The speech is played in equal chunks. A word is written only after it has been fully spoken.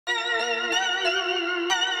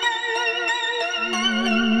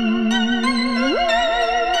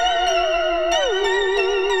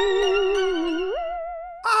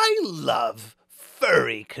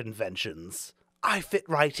conventions. I fit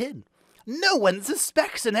right in. No one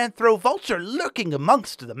suspects an anthro-vulture lurking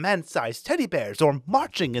amongst the man-sized teddy bears or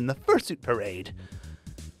marching in the fursuit parade.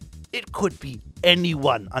 It could be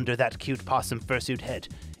anyone under that cute possum fursuit head.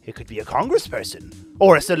 It could be a congressperson,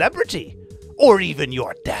 or a celebrity, or even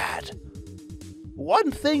your dad.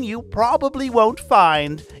 One thing you probably won't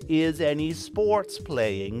find is any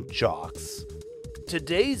sports-playing jocks.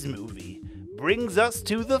 Today's movie brings us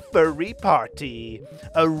to the furry party,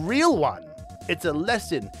 a real one. It's a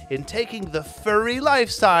lesson in taking the furry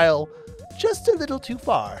lifestyle just a little too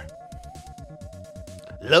far.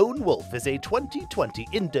 Lone Wolf is a 2020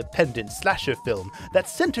 independent slasher film that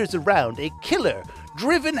centers around a killer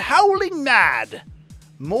driven howling mad.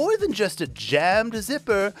 More than just a jammed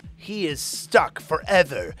zipper, he is stuck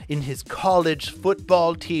forever in his college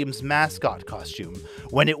football team's mascot costume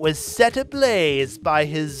when it was set ablaze by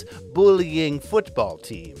his bullying football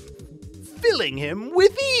team, filling him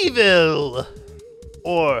with evil.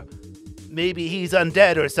 Or maybe he's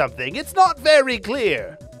undead or something. It's not very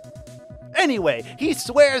clear. Anyway, he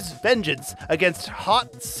swears vengeance against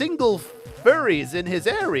hot single furries in his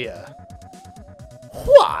area.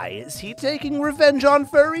 Why is he taking revenge on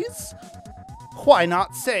furries? Why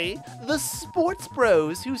not say the sports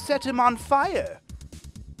bros who set him on fire?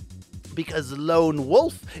 Because Lone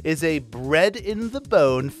Wolf is a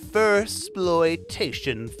bred-in-the-bone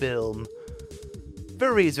fursploitation film.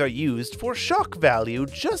 Furries are used for shock value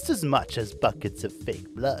just as much as buckets of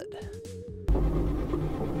fake blood.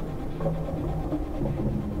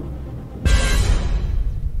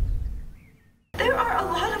 There are a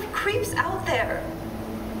lot of creeps out there.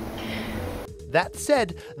 That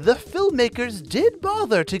said, the filmmakers did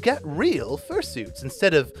bother to get real fursuits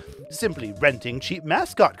instead of simply renting cheap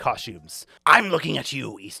mascot costumes. I'm looking at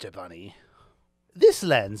you, Easter Bunny. This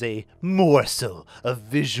lends a morsel of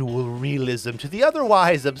visual realism to the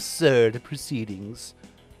otherwise absurd proceedings.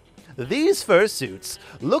 These fursuits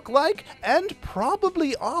look like, and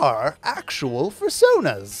probably are, actual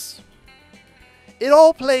fursonas. It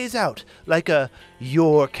all plays out like a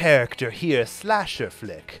your character here slasher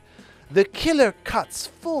flick. The killer cuts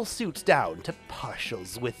full suits down to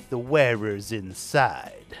partials with the wearers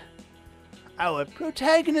inside. Our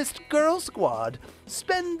protagonist girl squad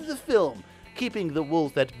spend the film keeping the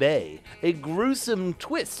wolf at bay. A gruesome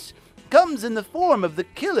twist comes in the form of the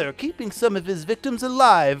killer keeping some of his victims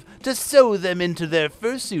alive to sew them into their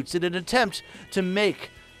fursuits in an attempt to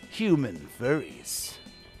make human furries.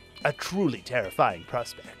 A truly terrifying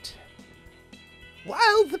prospect.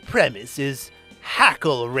 While the premise is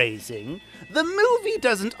hackle-raising, the movie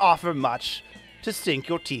doesn't offer much to sink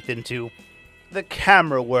your teeth into. The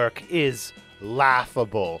camera work is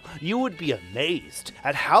laughable. You would be amazed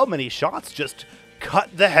at how many shots just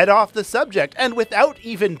cut the head off the subject, and without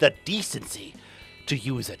even the decency to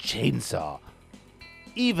use a chainsaw.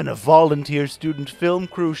 Even a volunteer student film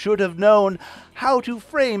crew should have known how to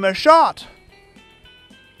frame a shot.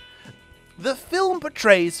 The film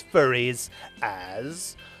portrays furries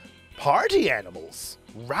as party animals,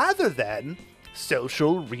 rather than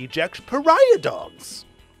social reject pariah dogs.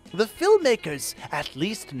 The filmmakers at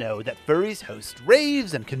least know that furries host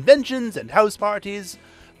raves and conventions and house parties.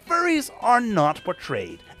 Furries are not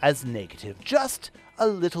portrayed as negative, just a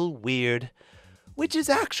little weird, which is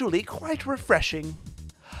actually quite refreshing.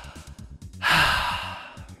 I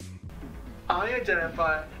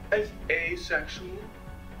identify as asexual,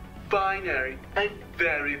 binary, and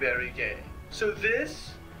very, very gay. So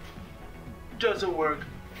this doesn't work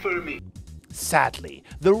for me. Sadly,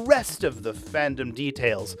 the rest of the fandom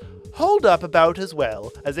details hold up about as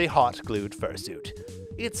well as a hot-glued fursuit.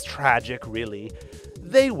 It's tragic, really.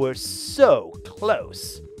 They were so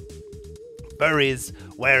close. Furries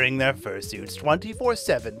wearing their fursuits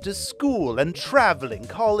 24/7 to school and traveling,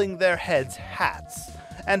 calling their heads hats,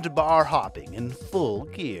 and bar hopping in full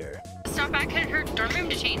gear. Stop back at her dorm room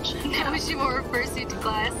to change. Now she wore her fursuit to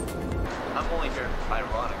class. I'm only here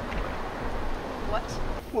ironically. What?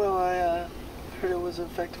 Well, I heard it was an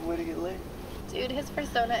effective way to get laid. Dude, his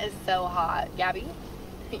persona is so hot. Gabby,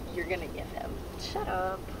 you're gonna get him. Shut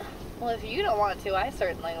up. Well, if you don't want to, I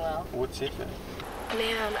certainly will. What's it then?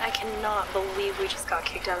 Man, I cannot believe we just got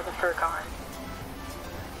kicked out of the Furcon.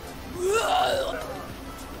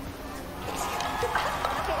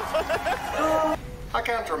 I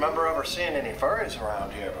can't remember ever seeing any furries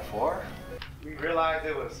around here before. We realized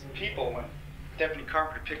it was people when Deputy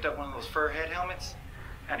Carpenter picked up one of those fur head helmets,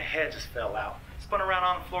 and a head just fell out. Spun around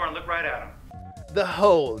on the floor and looked right at him. The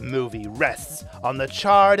whole movie rests on the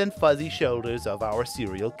charred and fuzzy shoulders of our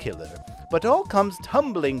serial killer, but all comes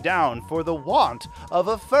tumbling down for the want of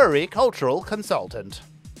a furry cultural consultant.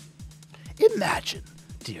 Imagine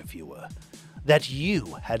dear viewer, that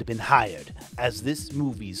you had been hired as this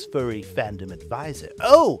movie's furry fandom advisor.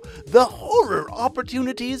 Oh, the horror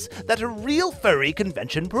opportunities that a real furry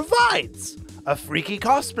convention provides! A freaky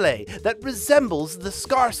cosplay that resembles the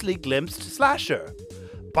scarcely glimpsed slasher.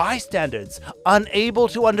 Bystanders unable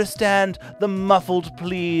to understand the muffled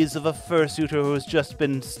pleas of a fursuiter who has just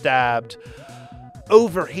been stabbed.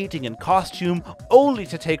 Overheating in costume only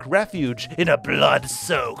to take refuge in a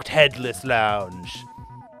blood-soaked headless lounge.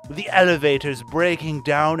 The elevators breaking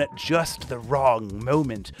down at just the wrong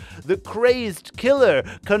moment. The crazed killer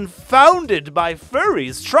confounded by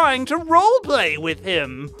furries trying to roleplay with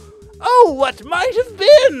him. Oh, what might have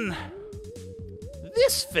been!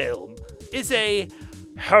 This film is a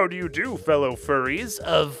how do you do, fellow furries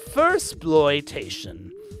of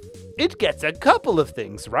fursploitation. It gets a couple of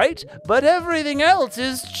things right, but everything else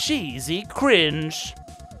is cheesy cringe.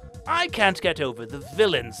 I can't get over the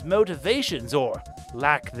villain's motivations or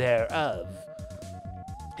lack thereof.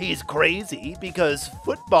 He's crazy because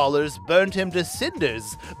footballers burnt him to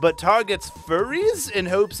cinders, but targets furries in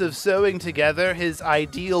hopes of sewing together his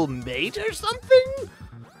ideal mate or something?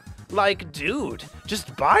 Like, dude,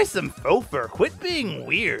 just buy some faux fur, quit being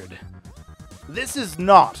weird. This is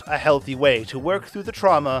not a healthy way to work through the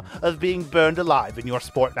trauma of being burned alive in your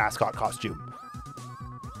sport mascot costume.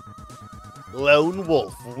 Lone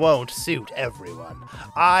Wolf won't suit everyone.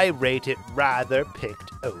 I rate it rather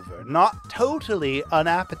picked over, not totally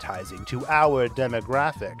unappetizing to our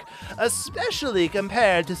demographic, especially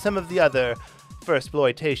compared to some of the other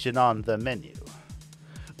fursploitation on the menu.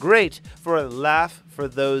 Great for a laugh for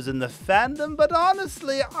those in the fandom, but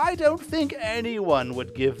honestly, I don't think anyone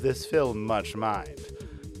would give this film much mind.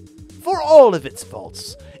 For all of its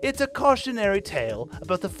faults, it's a cautionary tale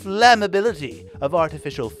about the flammability of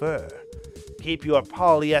artificial fur. Keep your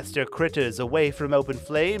polyester critters away from open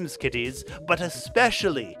flames, kitties, but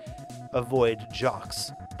especially avoid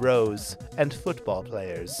jocks, bros, and football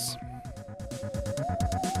players.